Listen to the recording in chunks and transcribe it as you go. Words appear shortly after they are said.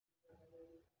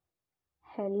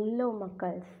Hello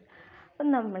മക്കൾസ്. അപ്പം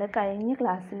നമ്മൾ കഴിഞ്ഞ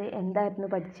ക്ലാസ്സിൽ എന്തായിരുന്നു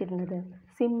പഠിച്ചിരുന്നത്?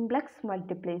 സിംപ്ലക്സ്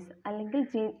മൾട്ടിപ്ലൈസ് അല്ലെങ്കിൽ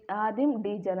ആദ്യം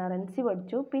ഡീജനറൻസി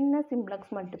പഠിച്ചു, പിന്നെ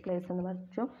സിംപ്ലക്സ് മൾട്ടിപ്ലൈസ് എന്ന്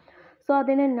പഠിച്ചു. സോ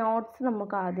അതിൻ്റെ നോട്ട്സ്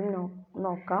നമുക്ക് ആദ്യം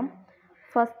നോക്കാം.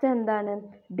 ഫസ്റ്റ് എന്താണ്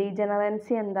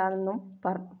ഡീജനറൻസി എന്താണെന്നും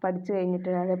പഠിച്ചു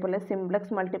കഴിഞ്ഞിട്ടുണ്ട്. അതേപോലെ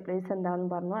സിംപ്ലക്സ് മൾട്ടിപ്ലൈസ് എന്താണെന്ന്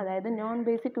പറഞ്ഞു. അതായത് നോൺ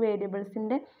ബേസിക്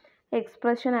വേരിയബിൾസിൻ്റെ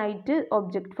എക്സ്പ്രഷൻ ആയിട്ട്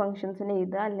ഒബ്ജക്റ്റ് ഫങ്ഷൻസിനെ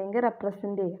എഴുതുക അല്ലെങ്കിൽ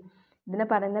റെപ്രസെൻ്റ് ചെയ്യുക. ഇതിനെ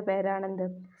പറയുന്ന പേരാണെന്ത്?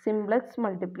 Simplex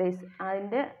multiplies.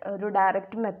 അതിൻ്റെ ഒരു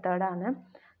ഡയറക്റ്റ് മെത്തേഡാണ്.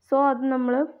 സോ അത്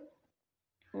നമ്മൾ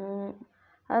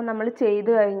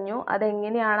ചെയ്തു കഴിഞ്ഞു.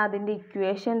 അതെങ്ങനെയാണ് അതിൻ്റെ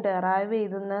ഇക്വേഷൻ ഡെറൈവ്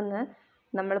ചെയ്തതെന്ന്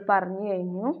നമ്മൾ പറഞ്ഞു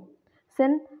കഴിഞ്ഞു.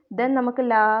 ദെൻ നമുക്ക്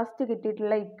ലാസ്റ്റ്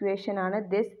കിട്ടിയിട്ടുള്ള ഇക്വേഷനാണ്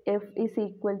this F is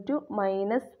equal to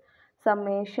minus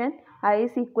summation I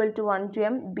is equal to 1 to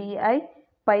m B I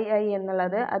pi I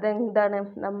എന്നുള്ളത്. അതെന്താണ്?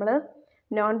 നമ്മൾ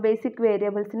നോൺ ബേസിക്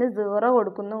വേരിയബിൾസിന് 0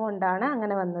 കൊടുക്കുന്നതുകൊണ്ടാണ്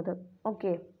അങ്ങനെ വന്നത്.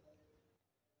 ഓക്കെ,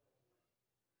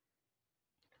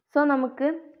 സോ നമുക്ക്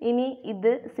ഇനി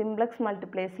ഇത് സിംപ്ലക്സ്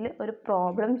മൾട്ടിപ്ലൈസിൽ ഒരു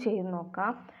പ്രോബ്ലം ചെയ്ത്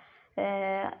നോക്കാം.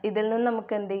 ഇതിൽ നിന്ന്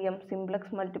നമുക്ക് എന്ത് ചെയ്യും?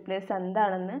 സിംപ്ലക്സ് മൾട്ടിപ്ലൈസ്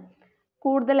എന്താണെന്ന്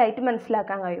കൂടുതലായിട്ട്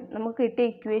മനസ്സിലാക്കാൻ കഴിയും. നമുക്ക് കിട്ടിയ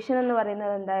ഇക്വേഷൻ എന്ന്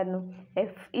പറയുന്നത് എന്തായിരുന്നു?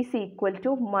 F is equal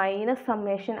to minus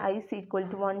summation I is equal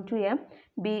to 1 to m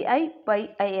B I pi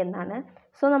I എന്നാണ്.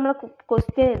 സോ നമ്മളെ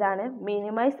ക്വസ്റ്റ്യൻ ഇതാണ്: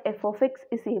 minimise F of X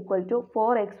is equal to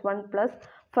 4x1 plus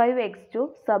 5x2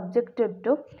 subjected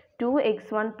to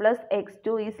 2x1 plus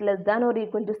x2 is less than or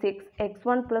equal to 6,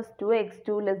 x1 plus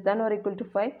 2x2 less than or equal to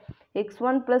 5,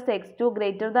 x1 plus x2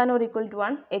 greater than or equal to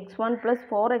 1, x1 plus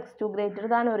 4x2 greater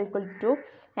than or equal to 2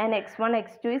 and x1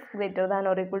 x2 is greater than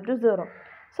or equal to 0.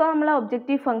 So നമ്മളെ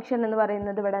objective function എന്ന്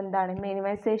പറയുന്നത് ഇവിടെ എന്താണ്?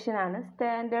 Minimisation ആണ്.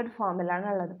 Standard ഫോമിലാണ്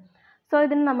ഉള്ളത്. So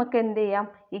ഇതിന് നമുക്ക് എന്ത് ചെയ്യാം?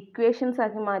 ഇക്വേഷൻസ്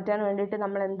ആക്കി മാറ്റാൻ വേണ്ടിയിട്ട്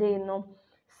നമ്മൾ എന്ത് ചെയ്യുന്നു?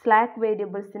 സ്ലാക്ക്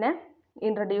വേരിയബിൾസിനെ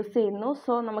ഇൻട്രൊഡ്യൂസ് ചെയ്യുന്നു.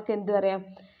 സോ നമുക്ക് എന്ത് പറയാം?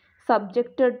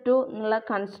 സബ്ജക്റ്റഡ് ടു എന്നുള്ള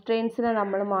കൺസ്ട്രെയിൻസിനെ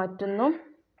നമ്മൾ മാറ്റുന്നു.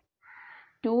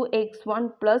 2x1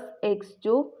 plus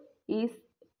x2 is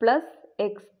plus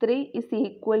x3 is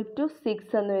equal to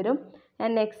 6 എന്ന് വരും.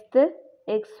 And next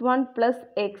x1 plus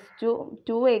x2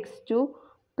 2x2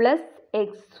 plus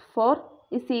x4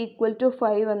 is equal to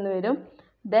 5 എന്ന് വരും.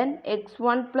 Then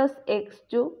x1 plus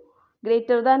x2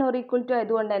 greater than or equal to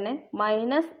ആയതുകൊണ്ട് തന്നെ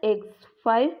minus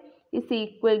x5 is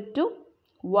equal to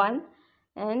 1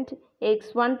 and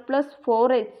x1 plus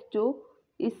 4x2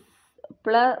 is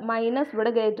minus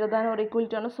ഇവിടെ greater than or equal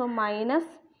to ആണ്. So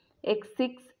minus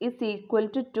x6 is equal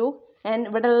to 2 and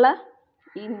ഇവിടെയുള്ള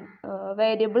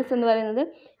variables എന്ന് പറയുന്നത്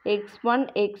x1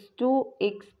 x2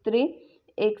 x3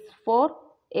 x4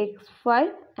 x5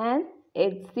 and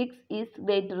x6 is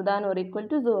greater than or equal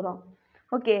to 0.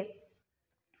 Okay,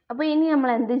 അപ്പോൾ ഇനി നമ്മൾ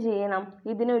എന്ത് ചെയ്യണം?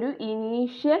 ഇതിനൊരു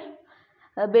ഇനീഷ്യൽ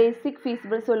ബേസിക്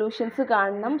ഫീസിബിൾ സൊല്യൂഷൻസ്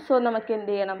കാണണം. സോ നമുക്ക്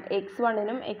എന്ത് ചെയ്യണം?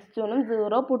 x1നും x2നും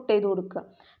 0 പുട്ട് ചെയ്ത് കൊടുക്കുക.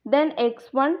 Then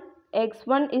x1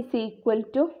 is equal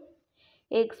to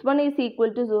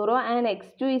 0 and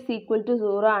x2 is equal to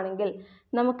 0 ആണെങ്കിൽ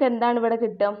നമുക്ക് എന്താണ് ഇവിടെ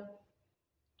കിട്ടുക?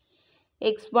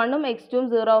 x1ഉം x2ഉം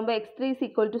 0 ആകുമ്പോൾ x3 ഈസ്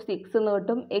ഈക്വൽ ടു 6 എന്ന്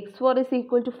കിട്ടും, x4 ഈസ്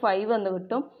ഈക്വൽ ടു 5 എന്ന്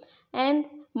കിട്ടും, and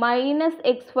minus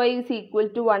x5 is equal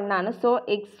to 1 ആണ്. So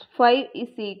x5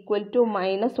 is equal to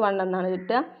minus 1 എന്നാണ്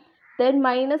കിട്ടുക. Then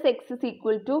minus x is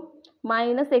equal to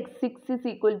minus x6 is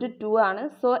equal to 2 ആണ്.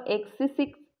 So x6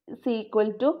 is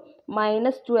equal to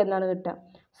minus 2 എന്നാണ് കിട്ടുക.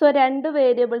 So രണ്ട്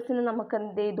വേരിയബിൾസിന് നമുക്ക്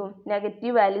എന്ത് ചെയ്തു?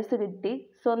 നെഗറ്റീവ് വാല്യൂസ് കിട്ടി.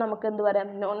 സോ നമുക്ക് എന്ത് പറയാം?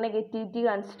 നോൺ നെഗറ്റിവിറ്റി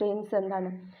കൺസ്ട്രെയിൻസ് എന്താണ്?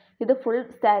 ഇത് ഫുൾ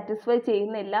സാറ്റിസ്ഫൈ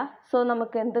ചെയ്യുന്നില്ല. സോ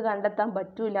നമുക്ക് എന്ത് കണ്ടെത്താൻ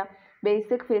പറ്റില്ല?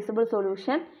 ബേസിക് ഫീസിബിൾ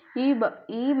സൊല്യൂഷൻ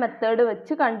ഈ മെത്തേഡ്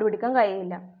വെച്ച് കണ്ടുപിടിക്കാൻ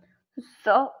കഴിയില്ല.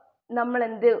 സോ നമ്മൾ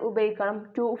എന്ത് ഉപയോഗിക്കണം?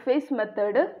 2 ഫേസ്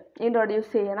മെത്തേഡ്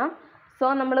ഇൻട്രൊഡ്യൂസ് ചെയ്യണം. സോ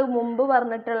നമ്മൾ മുമ്പ്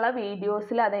പറഞ്ഞിട്ടുള്ള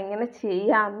വീഡിയോസിൽ അതെങ്ങനെ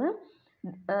ചെയ്യാമെന്ന്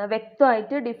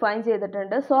വ്യക്തമായിട്ട് ഡിഫൈൻ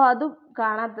ചെയ്തിട്ടുണ്ട്. സോ അത്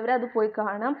കാണാത്തവർ അത് പോയി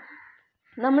കാണാം.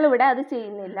 നമ്മളിവിടെ അത്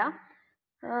ചെയ്യുന്നില്ല.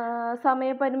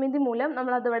 സമയപരിമിതി മൂലം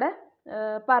നമ്മളതിവിടെ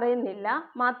പറയുന്നില്ല.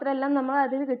 മാത്രമല്ല നമ്മൾ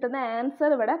അതിൽ കിട്ടുന്ന ആൻസർ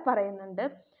ഇവിടെ പറയുന്നുണ്ട്.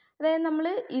 അതായത് നമ്മൾ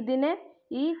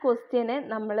ഈ ക്വസ്റ്റ്യനെ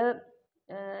നമ്മൾ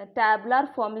ടാബുലാർ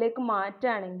ഫോമിലേക്ക്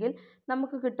മാറ്റുകയാണെങ്കിൽ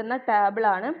നമുക്ക് കിട്ടുന്ന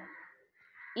ടേബിളാണ്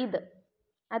ഇത്.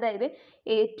 അതായത്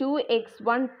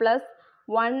 2x1 plus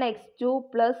 1x2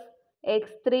 plus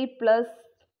x3 plus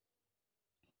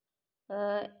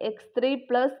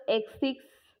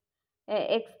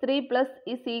x3 plus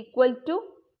is equal to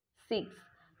 6.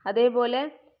 അതേപോലെ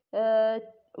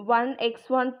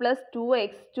 1x1 plus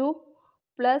 2x2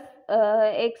 plus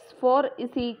x4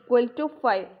 is equal to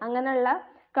 5. അങ്ങനെയുള്ള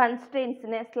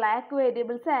കൺസ്ട്രെയിൻസിനെ, സ്ലാക്ക്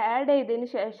വേരിയബിൾസ് ആഡ് ചെയ്തതിന്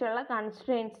ശേഷമുള്ള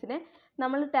കൺസ്ട്രെയിൻസിനെ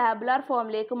നമ്മൾ ടാബുലാർ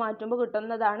ഫോമിലേക്ക് മാറ്റുമ്പോൾ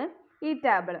കിട്ടുന്നതാണ് ഈ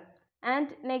ടേബിൾ.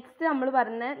 ആൻഡ് നെക്സ്റ്റ് നമ്മൾ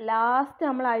പറഞ്ഞ ലാസ്റ്റ്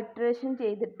നമ്മൾ ഐറ്ററേഷൻ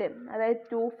ചെയ്തിട്ട് അതായത്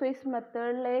 2 phase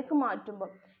മെത്തേഡിലേക്ക്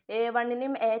മാറ്റുമ്പോൾ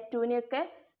A1നെയും A2നെയും ഒക്കെ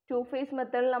 2 phase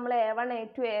മെത്തേഡിൽ നമ്മൾ A1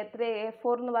 A2 A3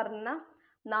 A4 എന്ന് പറഞ്ഞ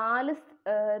 4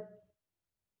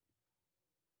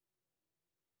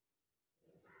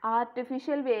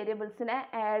 ആർട്ടിഫിഷ്യൽ വേരിയബിൾസിനെ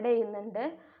ആഡ് ചെയ്യുന്നുണ്ട്.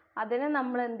 അതിനെ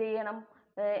നമ്മൾ എന്ത് ചെയ്യണം,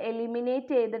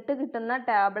 എലിമിനേറ്റ് ചെയ്തിട്ട് കിട്ടുന്ന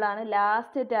ടേബിളാണ്,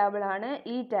 ലാസ്റ്റ് ടേബിളാണ്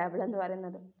ഈ ടേബിൾ എന്ന്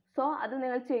പറയുന്നത്. സോ അത്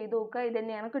നിങ്ങൾ ചെയ്ത് നോക്കുക, ഇത്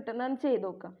തന്നെയാണ് കിട്ടുന്നതെന്ന് ചെയ്ത്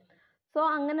നോക്കുക. സോ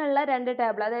അങ്ങനെയുള്ള 2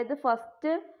 ടേബിൾ, അതായത്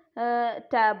ഫസ്റ്റ്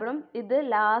ടേബിളും ഇത്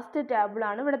ലാസ്റ്റ്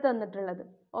ടേബിളാണ് ഇവിടെ തന്നിട്ടുള്ളത്.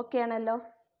 ഓക്കെ ആണല്ലോ.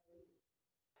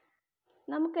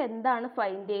 നമുക്ക് എന്താണ്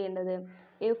ഫൈൻഡ് ചെയ്യേണ്ടത്?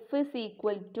 F is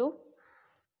equal to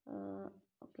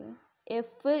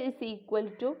F is equal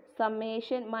to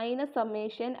summation minus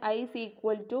summation I is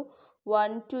equal to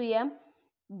 1 to m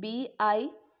B I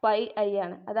pi I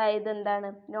ആണ്. അതായത് എന്താണ്,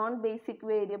 നോൺ ബേസിക്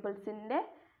വേരിയബിൾസിൻ്റെ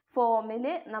ഫോമിൽ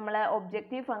നമ്മളെ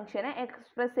ഒബ്ജക്റ്റീവ് ഫംഗ്ഷനെ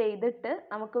എക്സ്പ്രസ് ചെയ്തിട്ട്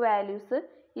നമുക്ക് വാല്യൂസ്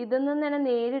ഇതിൽ നിന്ന് തന്നെ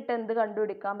നേരിട്ട് എന്ത്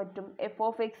കണ്ടുപിടിക്കാൻ പറ്റും, എഫ്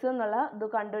ഓഫ് എക്സ് എന്നുള്ള ഇത്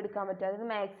കണ്ടുപിടിക്കാൻ പറ്റും. അതായത്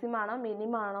മാക്സിമം ആണോ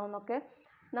മിനിമം ആണോ എന്നൊക്കെ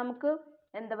നമുക്ക്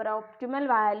എന്താ പറയുക ഒപ്റ്റിമൽ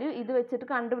വാല്യൂ ഇത് വെച്ചിട്ട്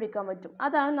കണ്ടുപിടിക്കാൻ പറ്റും.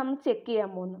 അതാണ് നമ്മൾ ചെക്ക്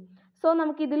ചെയ്യാൻ പോകുന്നത്. സോ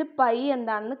നമുക്ക് ഇതിൽ പൈ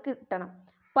എന്താണെന്ന് കിട്ടണം.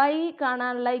 പൈ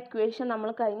കാണാനുള്ള ഇക്വേഷൻ നമ്മൾ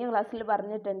കഴിഞ്ഞ ക്ലാസ്സിൽ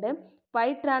പറഞ്ഞിട്ടുണ്ട്. Pi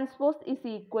transpose is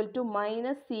equal to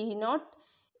minus C not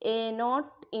A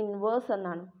not inverse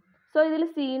എന്നാണ്. സോ ഇതിൽ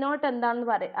സി നോട്ട്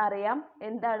എന്താണെന്ന് അറിയാം.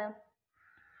 എന്താണ്,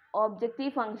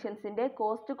 ഒബ്ജക്റ്റീവ് ഫങ്ഷൻസിൻ്റെ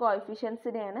കോസ്റ്റ്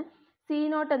കോഎഫിഷ്യൻസിനെയാണ് സി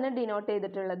നോട്ട് എന്ന് ഡിനോട്ട്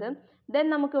ചെയ്തിട്ടുള്ളത്. ദെൻ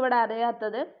നമുക്കിവിടെ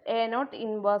അറിയാത്തത് എ നോട്ട്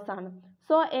ഇൻവേഴ്സ് ആണ്.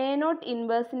 സോ എ നോട്ട്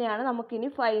ഇൻവേഴ്സിനെയാണ് നമുക്കിനി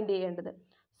ഫൈൻഡ് ചെയ്യേണ്ടത്.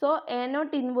 സോ എ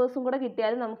നോട്ട് ഇൻവേഴ്സും കൂടെ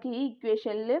കിട്ടിയാൽ നമുക്ക് ഈ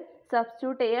ഇക്വേഷനിൽ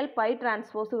സബ്സ്റ്റിറ്റ്യൂട്ട് ചെയ്യാൻ പൈ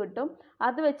ട്രാൻസ്പോസ് കിട്ടും.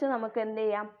 അത് വെച്ച് നമുക്ക് എന്ത്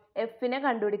ചെയ്യാം, എഫിനെ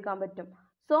കണ്ടുപിടിക്കാൻ പറ്റും.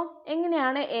 സോ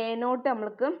എങ്ങനെയാണ് എ നോട്ട്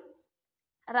നമ്മൾക്ക്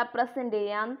റെപ്രസെൻ്റ്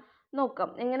ചെയ്യാൻ നോക്കാം,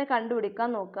 എങ്ങനെ കണ്ടുപിടിക്കാൻ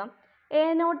നോക്കാം. എ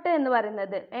നോട്ട് എന്ന്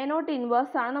പറയുന്നത് എ നോട്ട്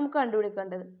ഇൻവേഴ്സ് ആണ് നമുക്ക്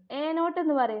കണ്ടുപിടിക്കേണ്ടത്. എ നോട്ട്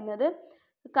എന്ന് പറയുന്നത്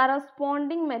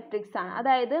കറസ്പോണ്ടിങ് മെട്രിക്സ് ആണ്,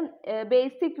 അതായത്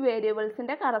ബേസിക്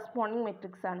വേരിയബിൾസിൻ്റെ കറസ്പോണ്ടിങ്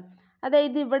മെട്രിക്സ് ആണ്.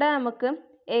 അതായത് ഇവിടെ നമുക്ക്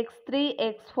x3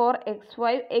 x4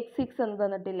 x5 x6 എന്ന്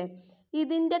തന്നിട്ടില്ലേ,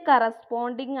 ഇതിൻ്റെ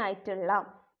കറസ്പോണ്ടിങ് ആയിട്ടുള്ള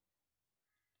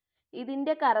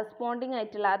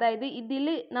അതായത് ഇതിൽ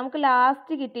നമുക്ക്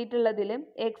last കിട്ടിയിട്ടുള്ളതിൽ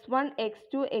x1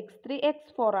 x2 x3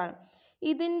 x4 ആണ്.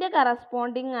 ഇതിൻ്റെ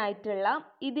കറസ്പോണ്ടിങ് ആയിട്ടുള്ള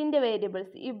ഇതിൻ്റെ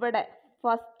വേരിയബിൾസ് ഇവിടെ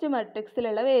ഫസ്റ്റ്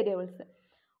മെട്രിക്സിലുള്ള വേരിയബിൾസ്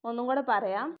ഒന്നും കൂടെ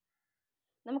പറയാം.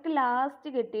 നമുക്ക് ലാസ്റ്റ്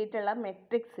കിട്ടിയിട്ടുള്ള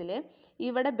മെട്രിക്സിൽ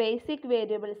ഇവിടെ basic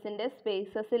വേരിയബിൾസിൻ്റെ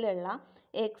സ്പേസസിലുള്ള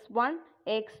x1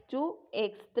 x2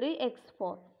 x3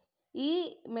 x4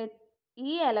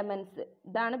 ഈ എലമെൻറ്റ്സ്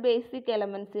ഇതാണ് ബേസിക്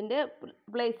എലമെൻറ്റ്സിൻ്റെ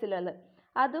പ്ലേസിലുള്ളത്.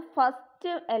 അത്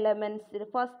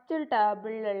ഫസ്റ്റ്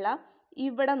ടേബിളിലുള്ള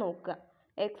ഇവിടെ നോക്കുക,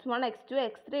 x1 x2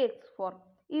 x3 x4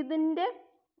 ഇതിൻ്റെ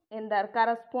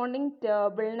കറസ്പോണ്ടിങ്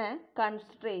ടേബിളിനെ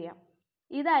കൺസിഡർ ചെയ്യാം.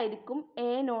 ഇതായിരിക്കും എ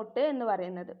നോട്ട് എന്ന്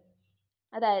പറയുന്നത്.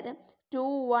 അതായത് 2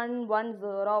 1 1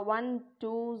 0 1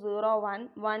 2 0 1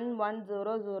 1 1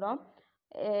 0 0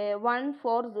 1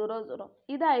 4 0 0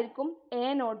 ഇതായിരിക്കും എ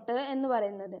നോട്ട് എന്ന്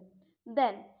പറയുന്നത്.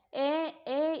 ദെൻ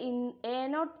എ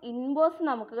നോട്ട് ഇൻവേഴ്സ്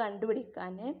നമുക്ക്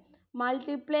കണ്ടുപിടിക്കാൻ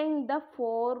multiplying the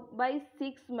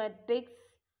 4/6 matrix,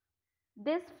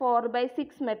 this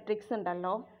 4/6 matrix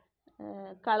ഉണ്ടല്ലോ,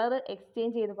 കളർ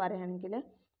എക്സ്ചേഞ്ച് ചെയ്ത് പറയുകയാണെങ്കിൽ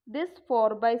ദിസ്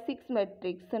 4/6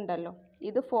 മെട്രിക്സ് ഉണ്ടല്ലോ,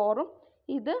 ഇത് 4ഉം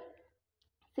ഇത്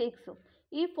 6ഉം,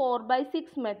 ഈ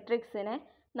 4/6 മെട്രിക്സിനെ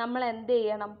നമ്മൾ എന്ത്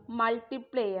ചെയ്യണം,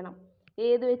 മൾട്ടിപ്ലൈ ചെയ്യണം.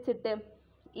 ഏത് വെച്ചിട്ട്,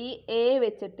 ഈ എ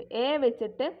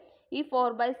വെച്ചിട്ട് ഈ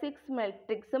 4/6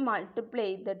 മെട്രിക്സ് മൾട്ടിപ്ലൈ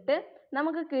ചെയ്തിട്ട്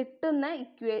നമുക്ക്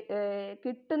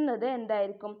കിട്ടുന്നത്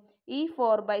എന്തായിരിക്കും, ഈ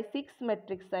 4/6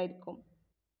 മെട്രിക്സ് ആയിരിക്കും.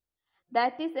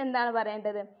 ദാറ്റ് ഈസ് എന്താണ്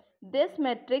പറയേണ്ടത്, this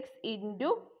matrix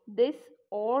into this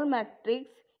all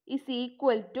matrix is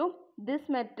equal to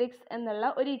this matrix എന്നുള്ള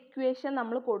ഒരു ഇക്വേഷൻ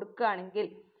നമ്മൾ കൊടുക്കുകയാണെങ്കിൽ,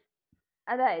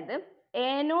 അതായത് A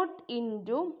not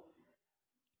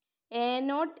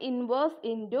inverse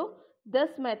into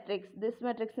this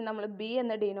matrix നമ്മൾ ബി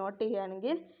എന്ന് ഡിനോട്ട്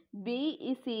ചെയ്യുകയാണെങ്കിൽ B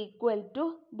is equal to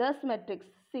this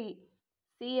matrix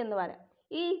C എന്ന് പറയാം.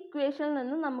 ഈ ഇക്വേഷനിൽ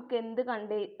നിന്ന് നമുക്ക്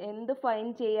എന്ത് ഫൈൻ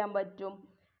ചെയ്യാൻ പറ്റും,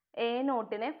 എ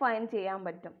നോട്ടിനെ ഫൈൻ ചെയ്യാൻ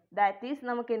പറ്റും. ദാറ്റ് ഈസ്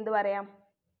നമുക്ക് എന്ത് പറയാം,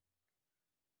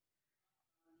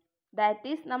 ദാറ്റ്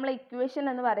ഈസ് നമ്മൾ ഇക്വേഷൻ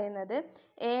എന്ന് പറയുന്നത്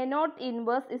A not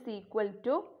inverse is equal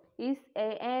to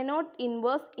A not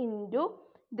inverse into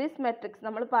this matrix,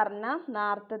 നമ്മൾ പറഞ്ഞ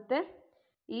നേരത്തെ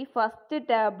ഈ ഫസ്റ്റ്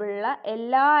ടേബിളിലെ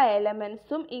എല്ലാ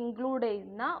എലമെൻസും ഇൻക്ലൂഡ്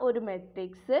ചെയ്യുന്ന ഒരു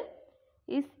മെട്രിക്സ്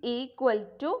ഈസ് ഈക്വൽ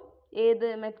ടു ഏത്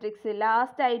മെട്രിക്സ്,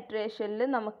 ലാസ്റ്റ് ഐറ്ററേഷനിൽ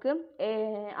നമുക്ക്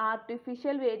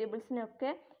ആർട്ടിഫിഷ്യൽ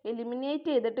വേരിയബിൾസിനൊക്കെ എലിമിനേറ്റ്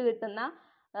ചെയ്തിട്ട് കിട്ടുന്ന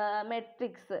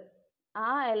മെട്രിക്സ്, ആ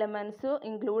എലമെൻസ്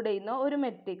ഇൻക്ലൂഡ് ചെയ്യുന്ന ഒരു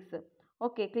മെട്രിക്സ്.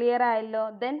 ഓക്കെ, ക്ലിയർ ആയല്ലോ.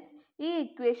 ദെൻ ഈ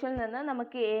ഇക്വേഷനിൽ നിന്ന്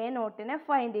നമുക്ക് എ നോട്ടിനെ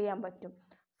ഫൈൻഡ് ചെയ്യാൻ പറ്റും.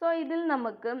 സോ ഇതിൽ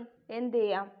നമുക്ക് എന്ത്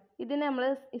ചെയ്യാം, ഇതിനെ നമ്മൾ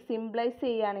സിംപ്ലൈസ്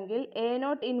ചെയ്യുകയാണെങ്കിൽ A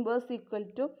not inverse equal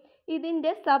to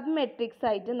ഇതിൻ്റെ സബ് മെട്രിക്സ്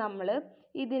ആയിട്ട് നമ്മൾ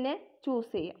ഇതിനെ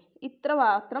ചൂസ് ചെയ്യാം. ഇത്ര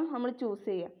മാത്രം നമ്മൾ ചൂസ്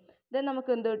ചെയ്യാം. ദെൻ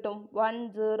നമുക്ക് എന്ത് കിട്ടും, 1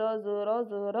 0 0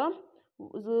 0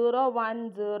 0 1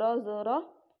 0 0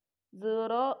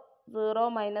 0 0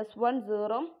 -1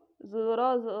 0 0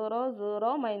 0 0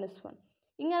 -1.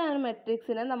 ഇങ്ങനെയാണ്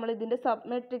മെട്രിക്സിനെ നമ്മൾ ഇതിൻ്റെ സബ്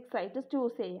മെട്രിക്സ് ആയിട്ട്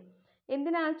ചൂസ് ചെയ്യുക.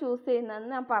 എന്തിനാണ് ചൂസ് ചെയ്യുന്നതെന്ന്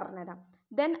ഞാൻ പറഞ്ഞുതരാം.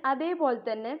 ദെൻ അതേപോലെ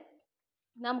തന്നെ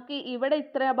നമുക്ക് ഇവിടെ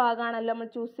ഇത്ര ഭാഗമാണല്ലോ നമ്മൾ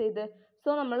ചൂസ് ചെയ്ത്. സോ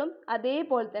നമ്മളും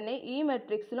അതേപോലെ തന്നെ ഈ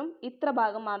മെട്രിക്സിലും ഇത്ര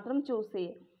ഭാഗം മാത്രം ചൂസ്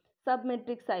ചെയ്യുക സബ്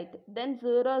മെട്രിക്സ് ആയിട്ട്. Then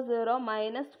 0 0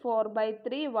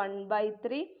 -4/3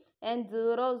 1/3 and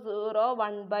 0 0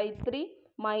 1/3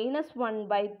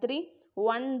 -1/3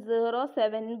 1 0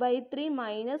 7/3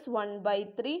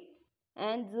 -1/3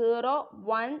 and 0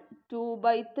 1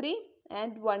 2/3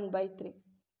 and 1/3.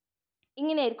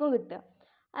 ഇങ്ങനെയായിരിക്കും കിട്ടുക.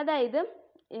 അതായത്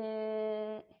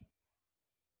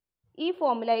ഈ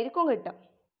ഫോമിലായിരിക്കും കിട്ടുക.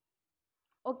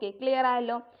 ഓക്കെ, ക്ലിയർ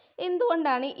ആയല്ലോ.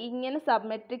 എന്തുകൊണ്ടാണ് ഇങ്ങനെ സബ്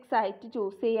മെട്രിക്സ് ആയിട്ട്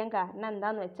ചൂസ് ചെയ്യാൻ കാരണം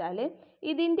എന്താണെന്ന് വെച്ചാൽ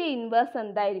ഇതിൻ്റെ ഇൻവേഴ്സ്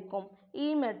എന്തായിരിക്കും, ഈ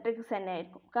മെട്രിക്സ് തന്നെ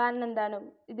ആയിരിക്കും. കാരണം എന്താണ്,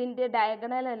 ഇതിൻ്റെ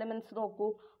ഡയഗണൽ എലമെൻറ്റ്സ് നോക്കൂ,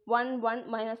 1 1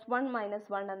 -1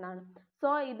 -1 എന്നാണ്. സോ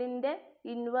ഇതിൻ്റെ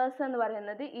ഇൻവേഴ്സ് എന്ന്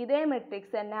പറയുന്നത് ഇതേ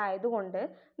മെട്രിക്സ് തന്നെ ആയതുകൊണ്ട്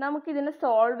നമുക്കിതിനെ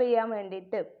സോൾവ് ചെയ്യാൻ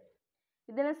വേണ്ടിയിട്ട്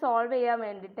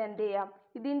എന്ത് ചെയ്യാം,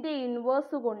 ഇതിൻ്റെ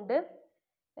ഇൻവേഴ്സ്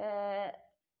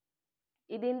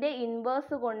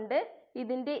കൊണ്ട്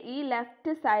ഇതിൻ്റെ ഈ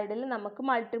ലെഫ്റ്റ് സൈഡിൽ നമുക്ക്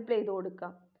മൾട്ടിപ്ലൈ ചെയ്ത്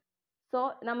കൊടുക്കാം. സോ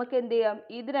നമുക്ക് എന്ത് ചെയ്യാം,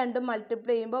 ഇത് രണ്ടും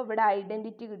മൾട്ടിപ്ലൈ ചെയ്യുമ്പോൾ ഇവിടെ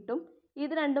ഐഡൻറ്റിറ്റി കിട്ടും.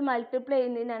 ഇത് രണ്ടും മൾട്ടിപ്ലൈ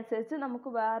ചെയ്യുന്നതിനനുസരിച്ച് നമുക്ക്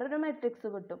വേറൊരു മെട്രിക്സ്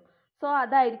കിട്ടും. സോ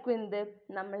അതായിരിക്കും എന്ത്,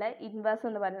 നമ്മളെ ഇൻവേഴ്സ്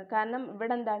എന്ന് പറയുന്നത്. കാരണം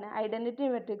ഇവിടെ എന്താണ്, ഐഡൻറ്റിറ്റി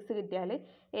മെട്രിക്സ് കിട്ടിയാൽ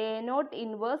A not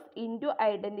inverse into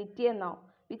identity എന്നാവും,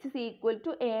 which is equal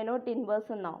to A not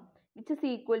inverse എന്നാവും, വിച്ച് ഇസ്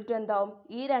ഈക്വൽ ടു എന്താവും,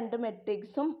 ഈ രണ്ട്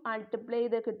മെട്രിക്സും മൾട്ടിപ്ലൈ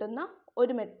ചെയ്ത് കിട്ടുന്ന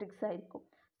ഒരു മെട്രിക്സ് ആയിരിക്കും.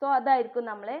 സോ അതായിരിക്കും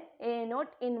നമ്മളെ എ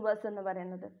നോട്ട് ഇൻവേഴ്സ് എന്ന്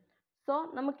പറയുന്നത്. സോ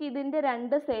നമുക്ക് ഇതിൻ്റെ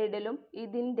രണ്ട് സൈഡിലും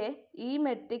ഈ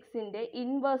മെട്രിക്സിൻ്റെ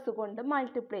ഇൻവേഴ്സ് കൊണ്ട്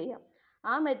മൾട്ടിപ്ലൈ ചെയ്യാം.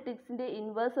 ആ മെട്രിക്സിൻ്റെ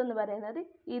ഇൻവേഴ്സ് എന്ന് പറയുന്നത്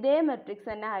ഇതേ മെട്രിക്സ്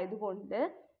തന്നെ ആയതുകൊണ്ട്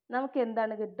നമുക്ക്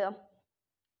എന്താണ് കിട്ടുക,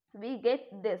 വി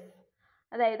ഗെറ്റ് ദിസ്.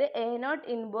 അതായത് എ നോട്ട്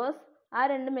ഇൻവേഴ്സ്, ആ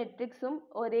രണ്ട് മെട്രിക്സും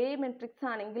ഒരേ മെട്രിക്സ്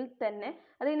ആണെങ്കിൽ തന്നെ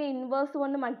അതിന് ഇൻവേഴ്സ്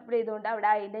കൊണ്ട് മൾട്ടിപ്ലൈ ചെയ്തുകൊണ്ട് അവിടെ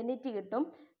ഐഡൻറ്റിറ്റി കിട്ടും.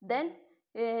 ദെൻ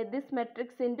ദിസ്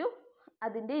മെട്രിക്സ് ഇൻറ്റു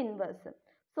അതിൻ്റെ ഇൻവേഴ്സ്.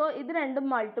 സോ ഇത് രണ്ടും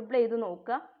മൾട്ടിപ്ലൈ ചെയ്ത്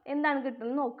നോക്കുക, എന്താണ്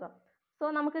കിട്ടുന്നത് നോക്കുക. സോ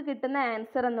നമുക്ക് കിട്ടുന്ന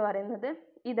ആൻസർ എന്ന് പറയുന്നത്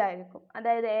ഇതായിരിക്കും.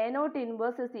 അതായത് A not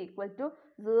inverse is equal to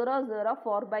 0 0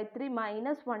 4/3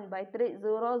 -1/3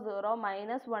 0 0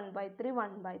 -1/3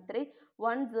 1/3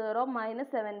 1 0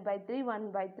 -7/3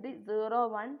 1/3 0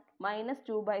 1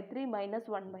 -2/3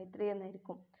 -1/3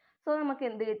 എന്നായിരിക്കും. സോ നമുക്ക്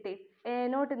എന്ത് കിട്ടി, എ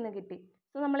നോട്ട് എന്ന് കിട്ടി.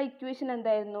 സോ നമ്മളെ ഇക്വേഷൻ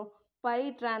എന്തായിരുന്നു, pi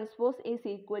transpose is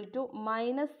equal to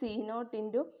 -C0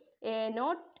 into A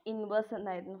not inverse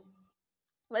എന്നായിരുന്നു.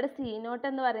 ഇവിടെ C0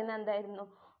 എന്ന് പറയുന്നത് എന്തായിരുന്നു,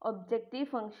 ഒബ്ജക്റ്റീവ്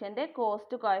ഫംഗ്ഷൻ്റെ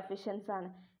കോസ്റ്റ് കോഎഫിഷ്യൻസ് ആണ്.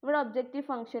 ഇവിടെ ഒബ്ജക്റ്റീവ്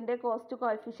ഫംഗ്ഷൻ്റെ കോസ്റ്റ്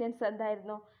കോഎഫിഷ്യൻസ്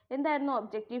എന്തായിരുന്നു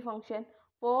ഒബ്ജക്റ്റീവ് ഫംഗ്ഷൻ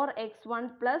 4x1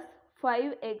 +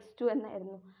 5x2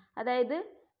 എന്നായിരുന്നു. അതായത്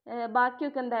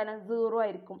ബാക്കിയൊക്കെ എന്താണ് 0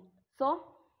 ആയിരിക്കും. സോ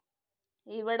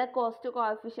ഇവിടെ കോസ്റ്റ്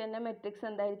കോഎഫിഷ്യൻ്റെ മെട്രിക്സ്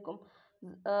എന്തായിരിക്കും,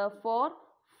 4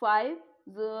 5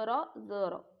 0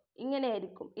 0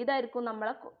 ഇങ്ങനെയായിരിക്കും. ഇതായിരിക്കും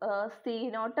നമ്മളെ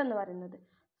C0 എന്ന് പറയുന്നത്.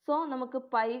 സോ നമുക്ക്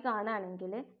പൈ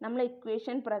കാണുകയാണെങ്കിൽ നമ്മളെ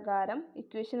ഇക്വേഷൻ പ്രകാരം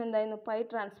ഇക്വേഷൻ എന്തായിരുന്നു, pi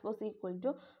transpose equal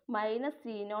to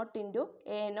 -C0 into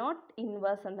A not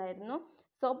inverse എന്നായിരുന്നു.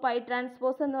 സോ പൈ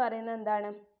ട്രാൻസ്പോസ് എന്ന് പറയുന്നത് എന്താണ്,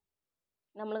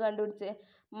 നമ്മൾ കണ്ടുപിടിച്ച്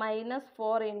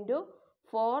 -4 ഇൻറ്റു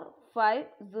 4 5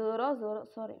 0 0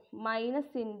 സോറി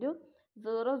മൈനസ് ഇൻറ്റു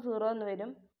 0 0 എന്ന്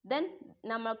വരും. ദെൻ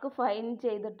നമ്മൾക്ക് ഫൈൻഡ്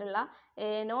ചെയ്തിട്ടുള്ള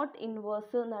എ നോട്ട്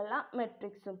ഇൻവേഴ്സ് എന്നുള്ള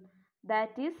മെട്രിക്സും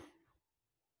ദാറ്റ് ഈസ്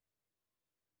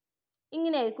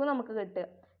ഇങ്ങനെയായിരിക്കും നമുക്ക് കിട്ടുക.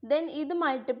 ദെൻ ഇത്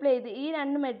മൾട്ടിപ്ലൈ ചെയ്ത് ഈ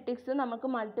രണ്ട് മെട്രിക്സും നമുക്ക്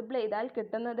മൾട്ടിപ്ലൈ ചെയ്താൽ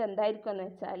കിട്ടുന്നത് എന്തായിരിക്കും എന്ന്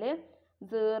വെച്ചാൽ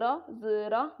 0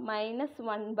 0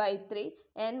 -1/3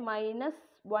 and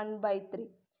 -1/3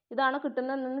 ഇതാണ്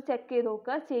കിട്ടുന്നതെന്ന് ചെക്ക്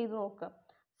ചെയ്ത് നോക്കുക.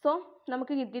 സോ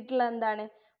നമുക്ക് കിട്ടിയിട്ടുള്ളത് എന്താണ്,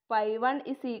 π1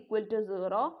 is equal to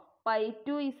 0,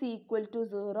 π2 is equal to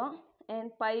 0 and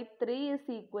π3 is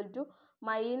equal to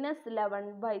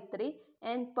 -11/3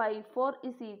 and π4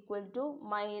 is equal to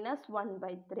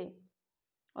 -1/3.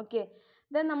 Okay,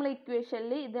 then നമ്മൾ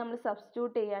ഇക്വേഷനിൽ ഇത് നമ്മൾ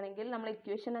സബ്സ്റ്റിറ്റ്യൂട്ട് ചെയ്യുകയാണെങ്കിൽ നമ്മൾ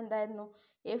ഇക്വേഷൻ എന്തായിരുന്നു,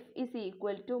 f is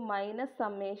equal to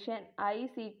 -summation I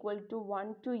is equal to 1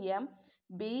 to m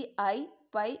bi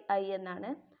πi എന്നാണ്.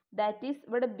 That is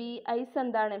ഇവിടെ bi's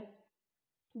എന്താണ്,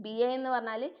 bi എന്ന്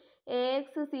പറഞ്ഞാൽ A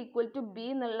X is equal to B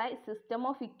എന്നുള്ള സിസ്റ്റം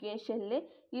ഓഫ് ഇക്വേഷനിൽ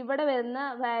ഇവിടെ വരുന്ന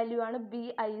വാല്യൂ ആണ് ബി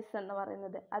ഐസ് എന്ന്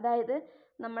പറയുന്നത്. അതായത്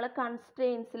നമ്മൾ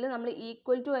കൺസ്ട്രെയിൻസിൽ നമ്മൾ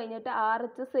ഈക്വൽ ടു കഴിഞ്ഞിട്ട് ആർ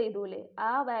എച്ച് എസ് എഴുതൂലേ,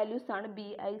 ആ വാല്യൂസ് ആണ് B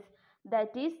ice.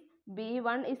 That is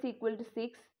b1 is equal to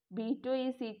 6, b2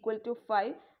 is equal to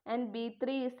 5 and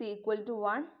b3 is equal to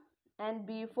 1 and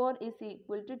b4 is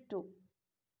equal to 2.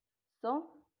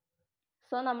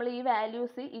 So നമ്മൾ ഈ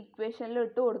വാല്യൂസ് ഇക്വേഷനിൽ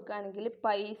ഇട്ട് കൊടുക്കുകയാണെങ്കിൽ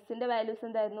പൈസിൻ്റെ വാല്യൂസ്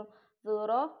എന്തായിരുന്നു?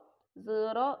 0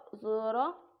 0 0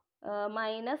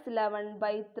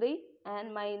 -11/3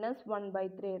 and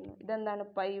 -1/3 ആയിരുന്നു. ഇതെന്താണ്?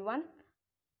 π1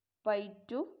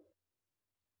 π2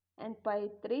 ആൻഡ്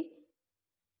π3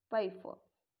 π4.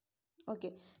 ഓക്കെ,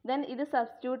 ദെൻ ഇത്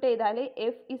സബ്സ്റ്റിറ്റ്യൂട്ട് ചെയ്താൽ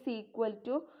F is equal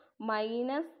to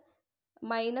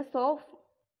minus of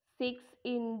 6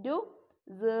 into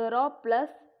 0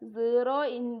 plus 0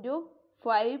 into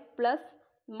 5 plus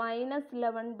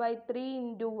 -11/3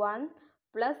 into 1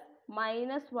 plus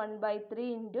 -1/3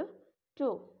 into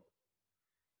 2.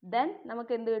 Then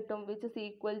നമുക്ക് എന്ത് കിട്ടും? Which is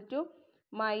equal to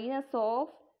minus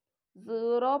of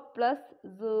 0 plus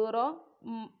 0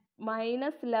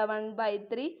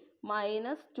 -11/3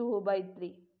 minus 2/3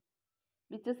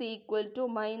 which is equal to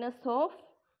minus of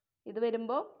ഇത്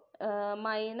വരുമ്പോൾ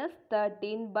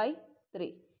 -13/3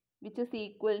 which is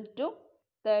equal to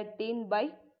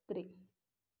 13/3.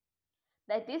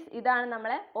 that is ഇതാണ്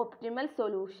നമ്മളെ optimal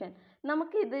solution.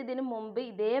 നമുക്ക് ഇതിന് മുമ്പ്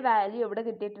ഇതേ വാല്യൂ എവിടെ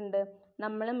കിട്ടിയിട്ടുണ്ട്?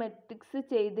 നമ്മൾ മെട്രിക്സ്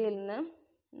ചെയ്തതിൽ നിന്ന്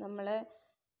നമ്മളെ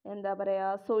എന്താ പറയുക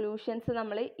സൊല്യൂഷൻസ്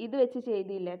നമ്മൾ ഇത് വെച്ച്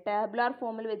ചെയ്തില്ലേ, ടാബുലാർ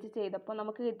ഫോമിൽ വെച്ച് ചെയ്തപ്പോൾ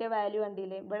നമുക്ക് കിട്ടിയ വാല്യൂ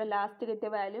കണ്ടില്ലേ, ഇവിടെ ലാസ്റ്റ് കിട്ടിയ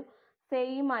വാല്യൂ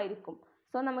സെയിം ആയിരിക്കും.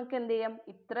 സോ നമുക്ക് എന്ത് ചെയ്യാം?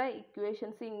 ഇത്ര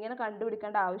ഇക്വേഷൻസ് ഇങ്ങനെ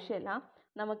കണ്ടുപിടിക്കേണ്ട ആവശ്യമില്ല.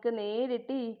 നമുക്ക്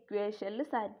നേരിട്ട് ഈ ഇക്വേഷനിൽ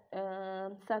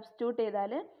സബ്സ്റ്റിറ്റ്യൂട്ട്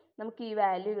ചെയ്താൽ നമുക്ക് ഈ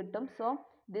വാല്യൂ കിട്ടും. So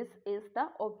this is the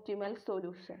optimal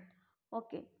solution.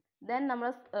 Okay, then നമ്മൾ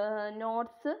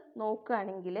നോട്ട്സ്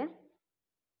നോക്കുകയാണെങ്കിൽ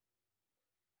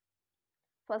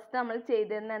ഫസ്റ്റ് നമ്മൾ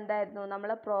ചെയ്തിരുന്ന എന്തായിരുന്നു?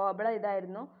 നമ്മളെ പ്രോബ്ലം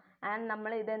ഇതായിരുന്നു. ആൻഡ്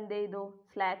നമ്മൾ ഇതെന്ത് ചെയ്തു?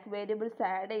 സ്ലാക്ക് വേരിയബിൾസ്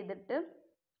ആഡ് ചെയ്തിട്ട്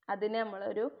അതിനെ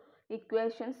നമ്മളൊരു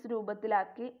ഇക്വേഷൻസ്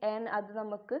രൂപത്തിലാക്കി. ആൻഡ് അത്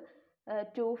നമുക്ക്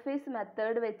ടു ഫേസ്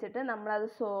മെത്തേഡ് വെച്ചിട്ട് നമ്മളത്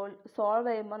സോൾവ്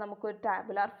ചെയ്യുമ്പോൾ നമുക്കൊരു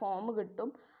ടാബുലാർ ഫോം കിട്ടും.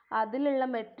 അതിലുള്ള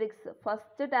matrix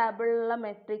first ടാബിളിലുള്ള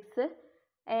matrix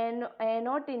A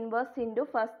not inverse into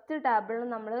first ടാബിളിൽ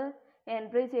നമ്മൾ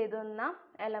എൻട്രി ചെയ്തുന്ന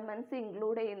എലമെൻറ്റ്സ്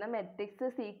ഇൻക്ലൂഡ് ചെയ്യുന്ന matrix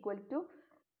is equal to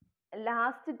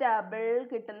last ടാബിളിൽ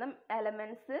കിട്ടുന്ന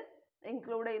എലമെൻറ്റ്സ്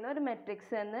ഇൻക്ലൂഡ് ചെയ്യുന്ന ഒരു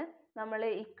മെട്രിക്സ് എന്ന് നമ്മൾ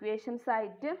ഇക്വേഷൻസ്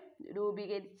ആയിട്ട്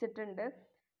രൂപീകരിച്ചിട്ടുണ്ട്.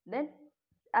 ദെൻ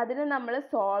അതിന് നമ്മൾ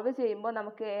സോൾവ് ചെയ്യുമ്പോൾ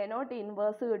നമുക്ക് എ നോട്ട്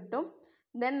ഇൻവേഴ്സ് കിട്ടും.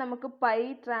 ദെൻ നമുക്ക് pi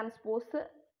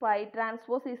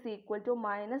transpose is equal to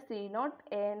minus E not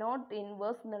A not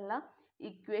inverse എന്നുള്ള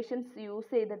ഇക്വേഷൻസ്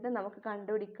യൂസ് ചെയ്തിട്ട് നമുക്ക്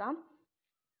കണ്ടുപിടിക്കാം.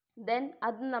 ദെൻ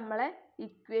അത് നമ്മളെ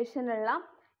ഇക്വേഷനുള്ള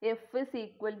F is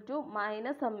equal to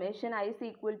minus summation I is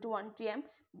equal to 1 to m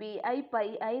B I pi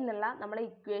I എന്നുള്ള നമ്മളെ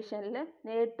ഇക്വേഷനിൽ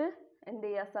നേരിട്ട് എന്ത്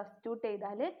ചെയ്യുക? സബ്സ്റ്റിറ്റ്യൂട്ട്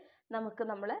ചെയ്താൽ നമുക്ക്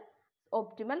നമ്മളെ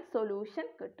ഒപ്റ്റിമൽ സൊല്യൂഷൻ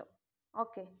കിട്ടും.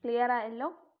 ഓക്കെ, ക്ലിയർ ആയല്ലോ?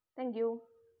 Thank you.